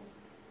over.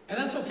 And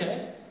that's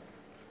okay.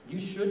 You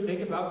should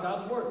think about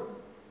God's Word.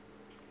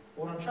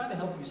 But what I'm trying to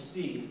help you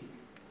see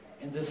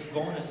in this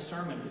bonus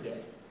sermon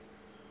today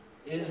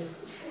is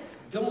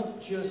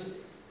don't just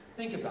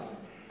think about it.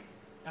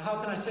 Now,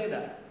 how can I say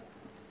that?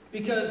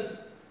 Because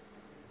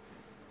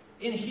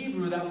in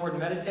Hebrew, that word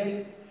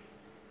meditate,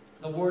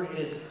 the word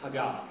is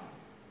hagah.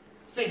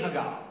 Say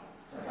hagah.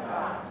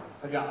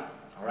 Hagah.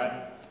 All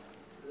right?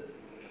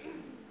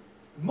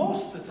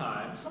 Most of the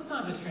time,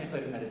 sometimes it's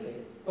translated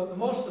meditate, but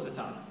most of the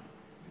time,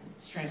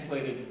 it's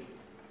translated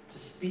to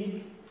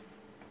speak,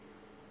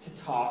 to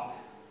talk,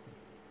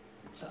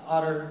 to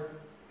utter,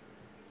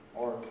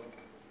 or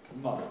to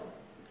mutter.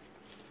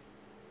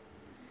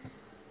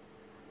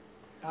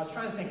 I was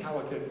trying to think how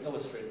I could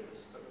illustrate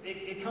this, but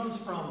it comes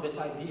from this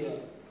idea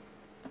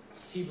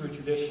this Hebrew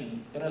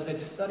tradition, that as they'd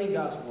study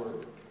God's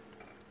word,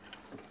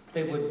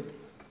 they would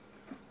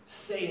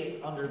say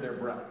it under their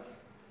breath.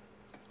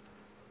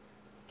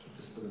 Keep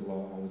this book of the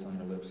law always on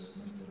your lips,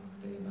 meditate on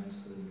it day and night,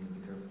 so that you may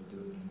be careful to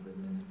do everything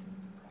written in it, and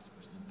you may prosper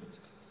and have good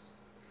success.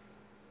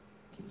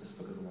 Keep this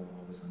book of the law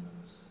always on your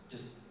lips.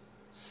 Just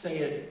say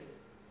it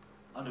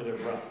under their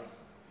breath.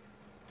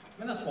 I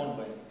mean, that's one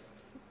way.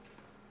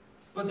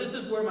 But this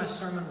is where my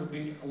sermon would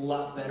be a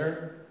lot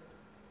better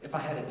if I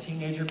had a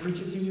teenager preach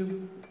it to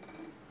you.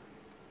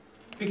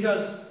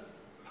 Because,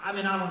 I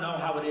mean, I don't know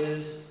how it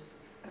is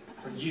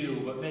for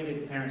you, but maybe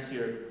the parents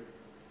here.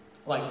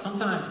 Like,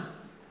 sometimes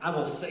I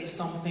will say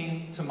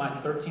something to my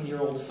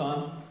 13-year-old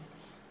son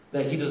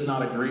that he does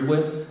not agree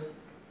with,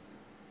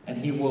 and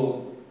he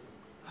will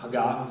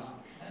haggah.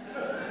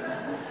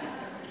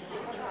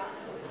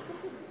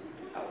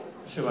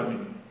 Show what I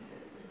mean.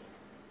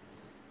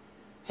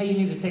 Hey, you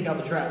need to take out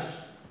the trash.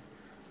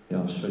 Yeah,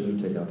 I'll show you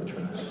take out the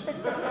trash.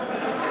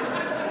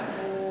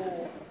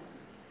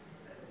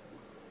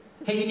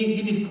 Hey,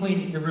 you need to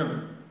clean your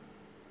room.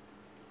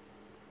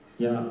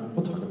 Yeah,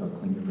 we'll talk about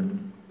cleaning your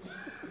room.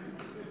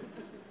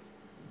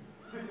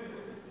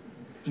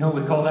 You know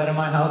what we call that in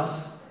my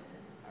house?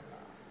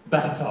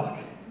 Back talk.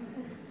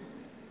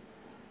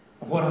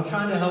 What I'm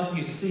trying to help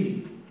you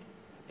see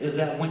is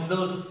that when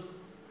those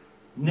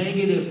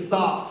negative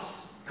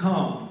thoughts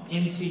come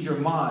into your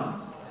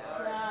mind,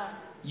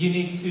 you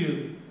need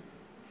to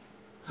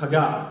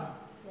haggah.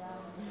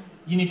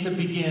 You need to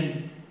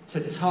begin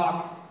to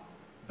talk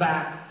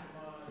back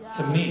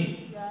to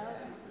me.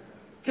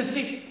 Because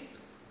see,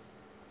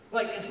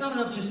 like, it's not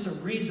enough just to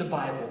read the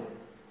Bible.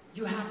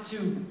 You have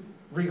to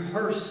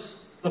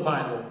rehearse the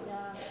Bible.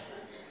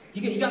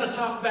 You got to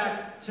talk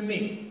back to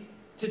me,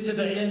 to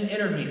the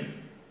inner me.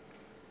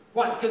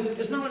 Why? Because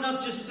it's not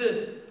enough just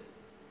to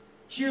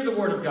hear the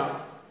Word of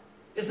God.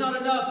 It's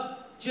not enough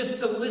just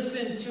to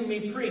listen to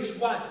me preach.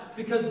 Why?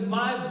 Because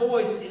my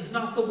voice is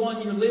not the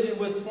one you're living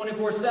with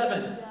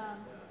 24/7.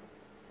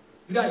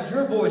 You got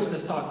your voice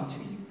that's talking to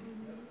you.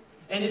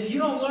 And if you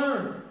don't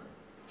learn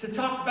to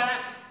talk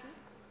back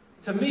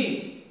to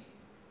me,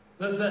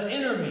 the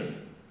inner me,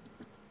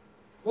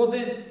 well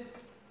then,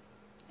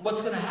 what's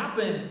going to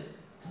happen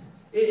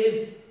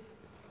is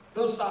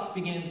those thoughts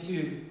begin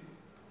to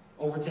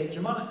overtake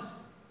your mind.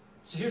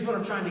 So here's what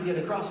I'm trying to get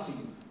across to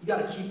you. You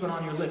got to keep it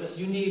on your lips.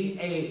 You need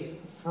a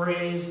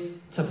phrase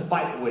to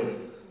fight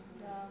with.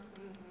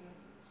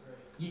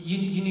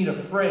 You need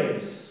a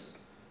phrase.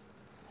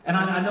 And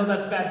I know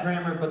that's bad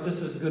grammar, but this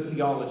is good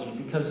theology,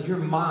 because your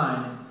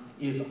mind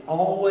is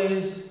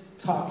always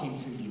talking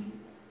to you.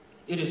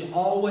 It is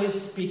always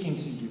speaking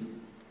to you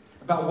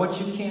about what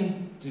you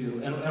can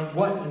do and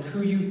what and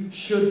who you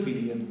should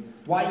be and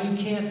why you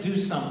can't do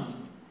something.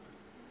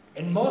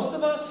 And most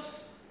of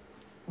us,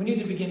 we need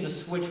to begin to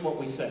switch what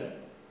we say.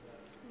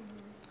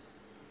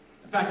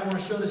 In fact, I want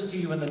to show this to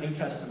you in the New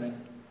Testament.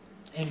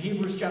 In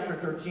Hebrews chapter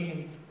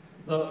 13,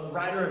 the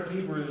writer of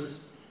Hebrews,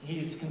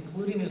 he's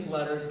concluding his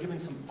letter, he's giving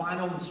some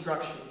final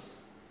instructions.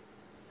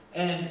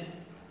 And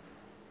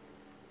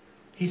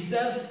he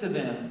says to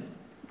them,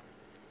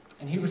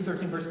 in Hebrews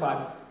 13, verse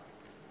 5,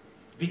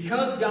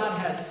 because God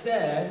has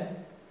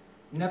said,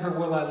 never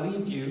will I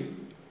leave you,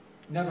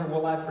 never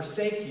will I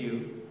forsake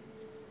you,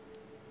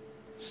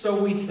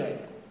 so we say.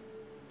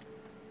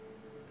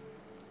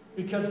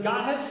 Because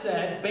God has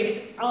said,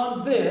 based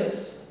on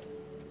this,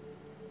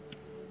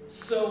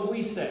 so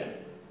we say.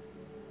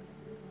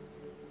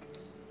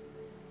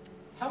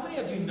 How many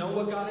of you know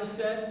what God has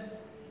said,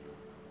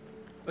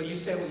 but you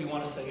say what you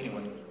want to say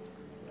anyway?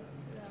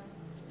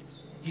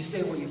 You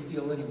say what you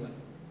feel anyway.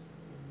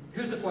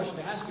 Here's the question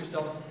to ask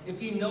yourself.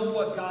 If you know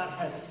what God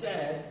has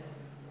said,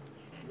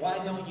 why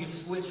don't you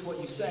switch what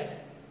you say?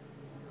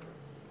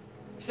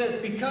 He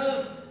says,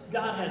 because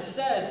God has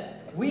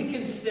said, we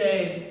can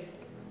say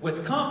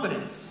with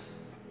confidence,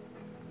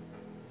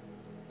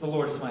 the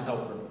Lord is my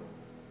helper.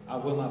 I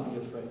will not be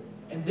afraid.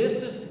 And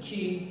this is the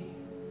key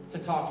to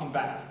talking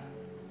back.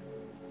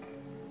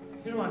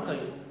 Here's what I want to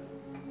tell you.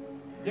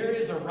 There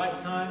is a right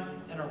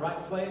time and a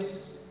right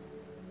place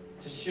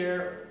to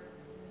share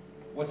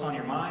what's on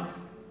your mind,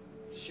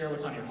 to share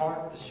what's on your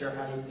heart, to share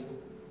how you feel.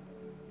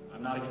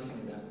 I'm not against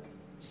any of that.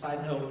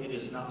 Side note, it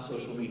is not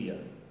social media.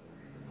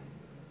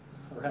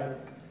 All right?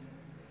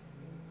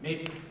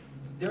 Maybe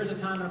there's a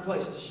time and a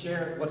place to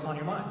share what's on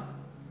your mind.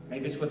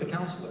 Maybe it's with a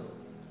counselor.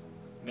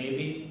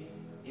 Maybe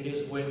it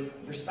is with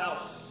your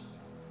spouse.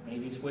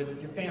 Maybe it's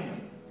with your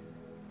family.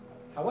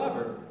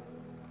 However,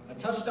 I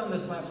touched on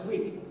this last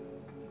week.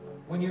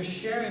 When you're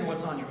sharing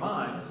what's on your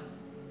mind,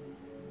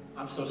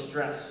 I'm so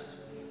stressed.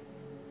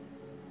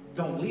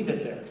 Don't leave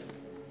it there.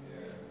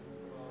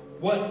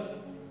 What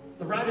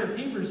the writer of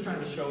Hebrews is trying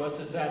to show us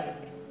is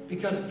that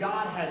because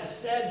God has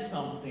said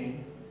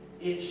something,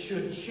 it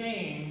should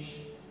change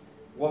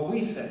what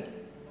we say.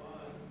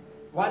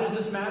 Why does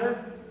this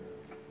matter?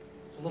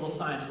 It's a little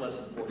science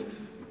lesson for you.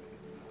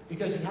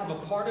 Because you have a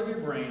part of your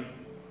brain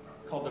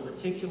called the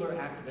reticular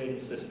activating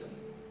system.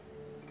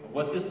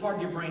 What this part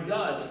of your brain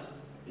does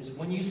is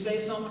when you say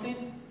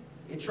something,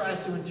 it tries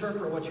to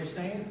interpret what you're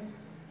saying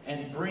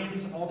and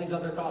brings all these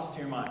other thoughts to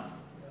your mind.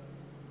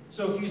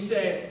 So if you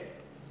say,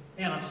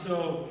 man, I'm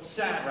so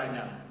sad right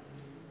now,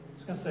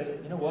 it's going to say,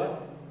 you know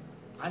what?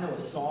 I know a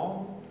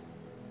song,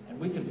 and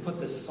we can put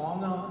this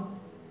song on,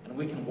 and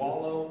we can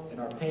wallow in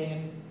our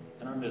pain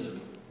and our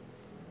misery.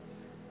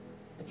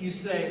 If you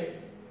say,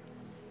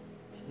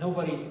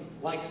 nobody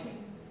likes me,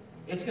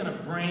 it's going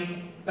to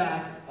bring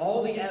back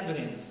all the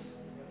evidence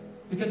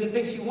because it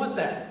thinks you want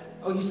that.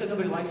 Oh, you said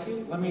nobody likes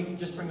you? Let me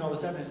just bring all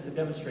this evidence to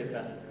demonstrate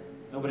that.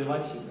 Nobody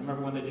likes you.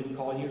 Remember when they didn't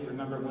call you?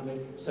 Remember when they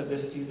said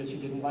this to you that you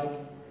didn't like?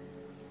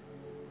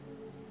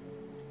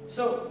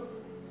 So,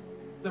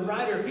 the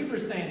writer of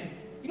Hebrews is saying,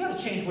 you got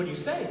to change what you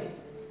say.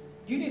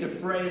 You need a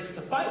phrase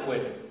to fight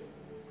with.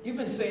 You've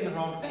been saying the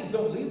wrong thing.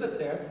 Don't leave it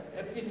there.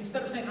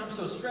 Instead of saying, I'm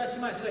so stressed,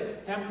 you might say,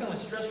 hey, I'm feeling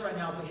stressed right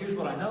now, but here's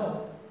what I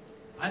know.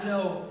 I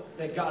know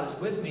that God is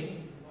with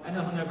me. I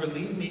know He'll never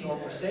leave me or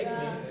forsake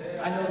me.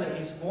 I know that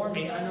He's for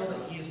me. I know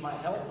that He's my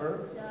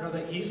helper. I know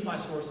that He's my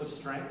source of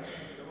strength.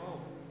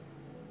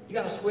 You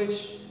got to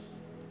switch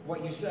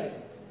what you say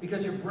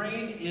because your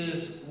brain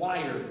is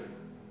wired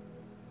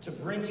to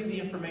bring you the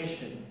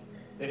information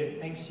that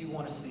it thinks you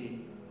want to see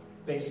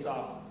based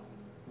off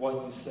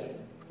what you say.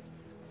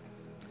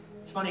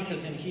 It's funny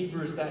because in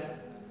Hebrews, that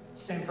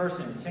same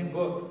person, same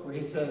book, where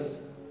he says,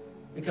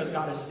 because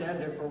God has said,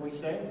 therefore we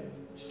say,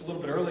 just a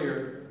little bit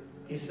earlier,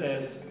 he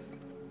says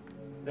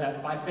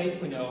that by faith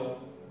we know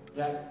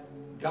that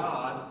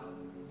God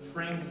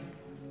framed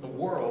the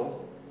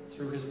world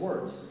through His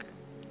words.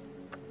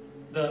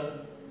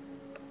 The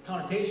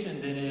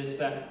connotation then is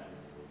that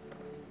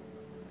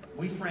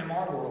we frame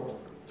our world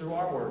through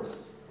our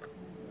words.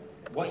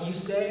 What you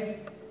say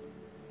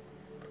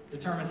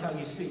determines how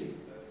you see.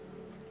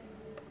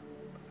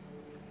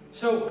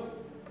 So,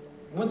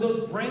 when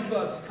those brain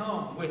bugs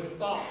come with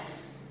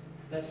thoughts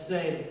that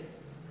say,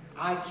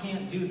 I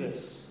can't do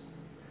this,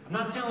 I'm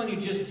not telling you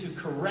just to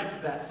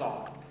correct that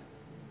thought.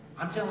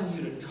 I'm telling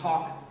you to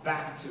talk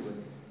back to it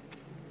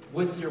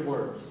with your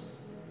words.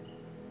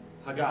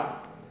 Haggah,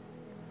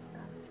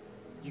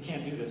 you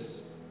can't do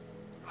this.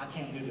 I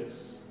can't do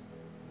this.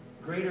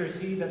 Greater is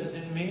He that is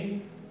in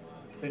me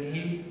than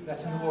he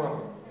that's in the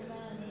world.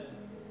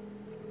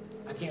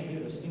 I can't do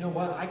this. You know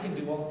what? I can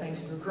do all things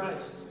through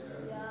Christ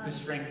who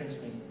strengthens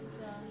me.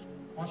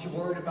 Aren't you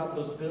worried about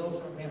those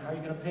bills? Oh, man, how are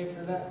you going to pay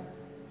for that?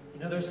 You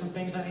know, there's some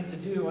things I need to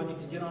do. I need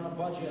to get on a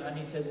budget. I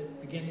need to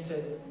begin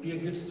to be a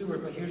good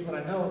steward. But here's what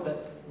I know,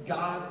 that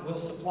God will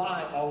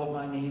supply all of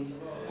my needs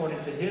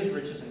according to His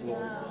riches and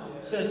glory.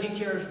 It says He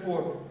cares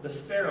for the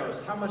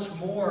sparrows. How much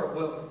more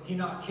will He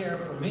not care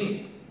for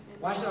me?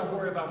 Why should I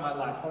worry about my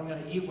life? What I'm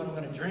going to eat, what I'm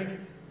going to drink?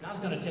 God's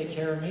going to take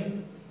care of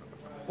me.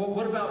 Well,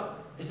 what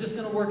about, is this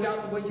going to work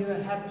out the way you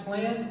had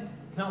planned?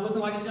 Not looking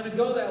like it's going to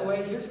go that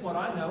way. Here's what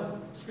I know.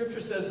 Scripture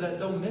says that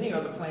though many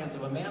are the plans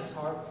of a man's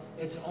heart,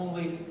 it's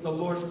only the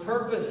Lord's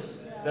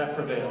purpose that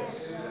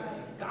prevails.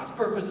 God's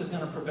purpose is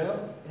going to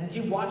prevail. And He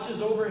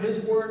watches over His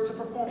word to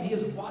perform. He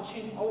is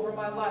watching over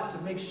my life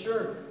to make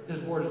sure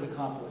His word is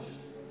accomplished.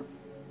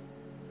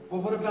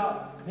 Well, what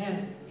about,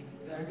 man,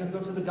 are you going to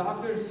go to the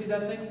doctor and see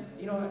that thing?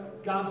 You know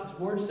what God's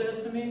word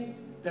says to me?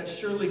 That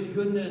surely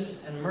goodness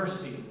and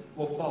mercy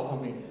will follow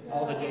me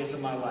all the days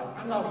of my life.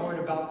 I'm not worried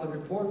about the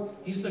report.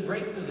 He's the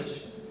great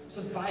physician. It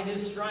says, by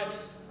His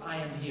stripes, I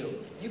am healed.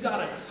 You got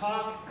to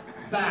talk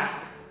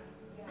back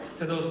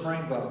to those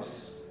brain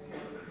bugs.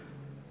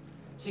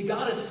 See,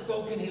 God has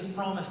spoken His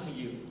promise to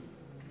you,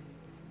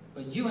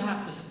 but you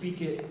have to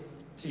speak it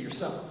to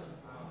yourself.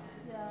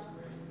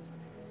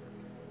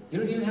 You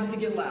don't even have to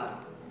get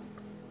loud.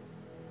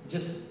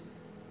 Just,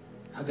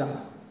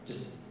 Haggah,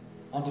 just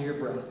under your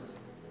breath.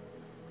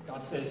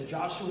 God says,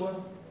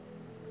 Joshua,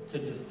 to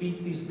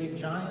defeat these big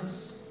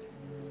giants,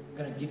 I'm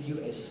going to give you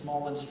a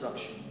small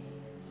instruction.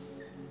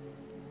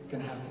 You're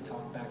going to have to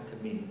talk back to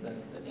me, the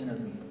inner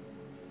me.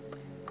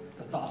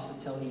 The thoughts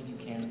that tell you you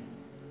can't.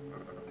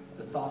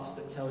 The thoughts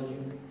that tell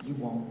you you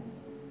won't.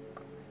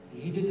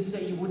 He didn't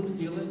say you wouldn't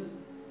feel it.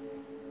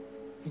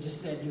 He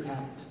just said you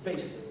have to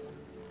face it.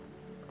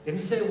 He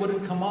didn't say it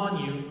wouldn't come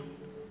on you.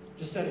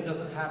 Just said it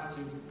doesn't have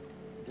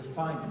to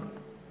define you.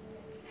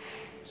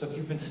 So if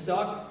you've been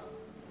stuck,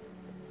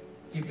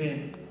 if you've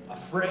been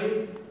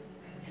afraid,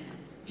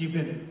 if you've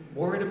been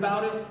worried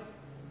about it,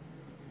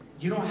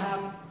 you don't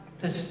have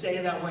to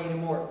stay that way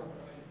anymore.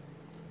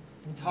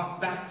 You can talk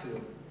back to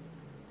it.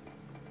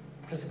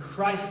 Because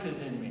Christ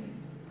is in me.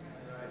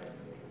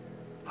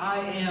 I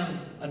am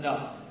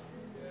enough.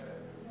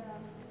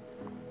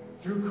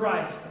 Through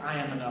Christ, I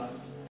am enough.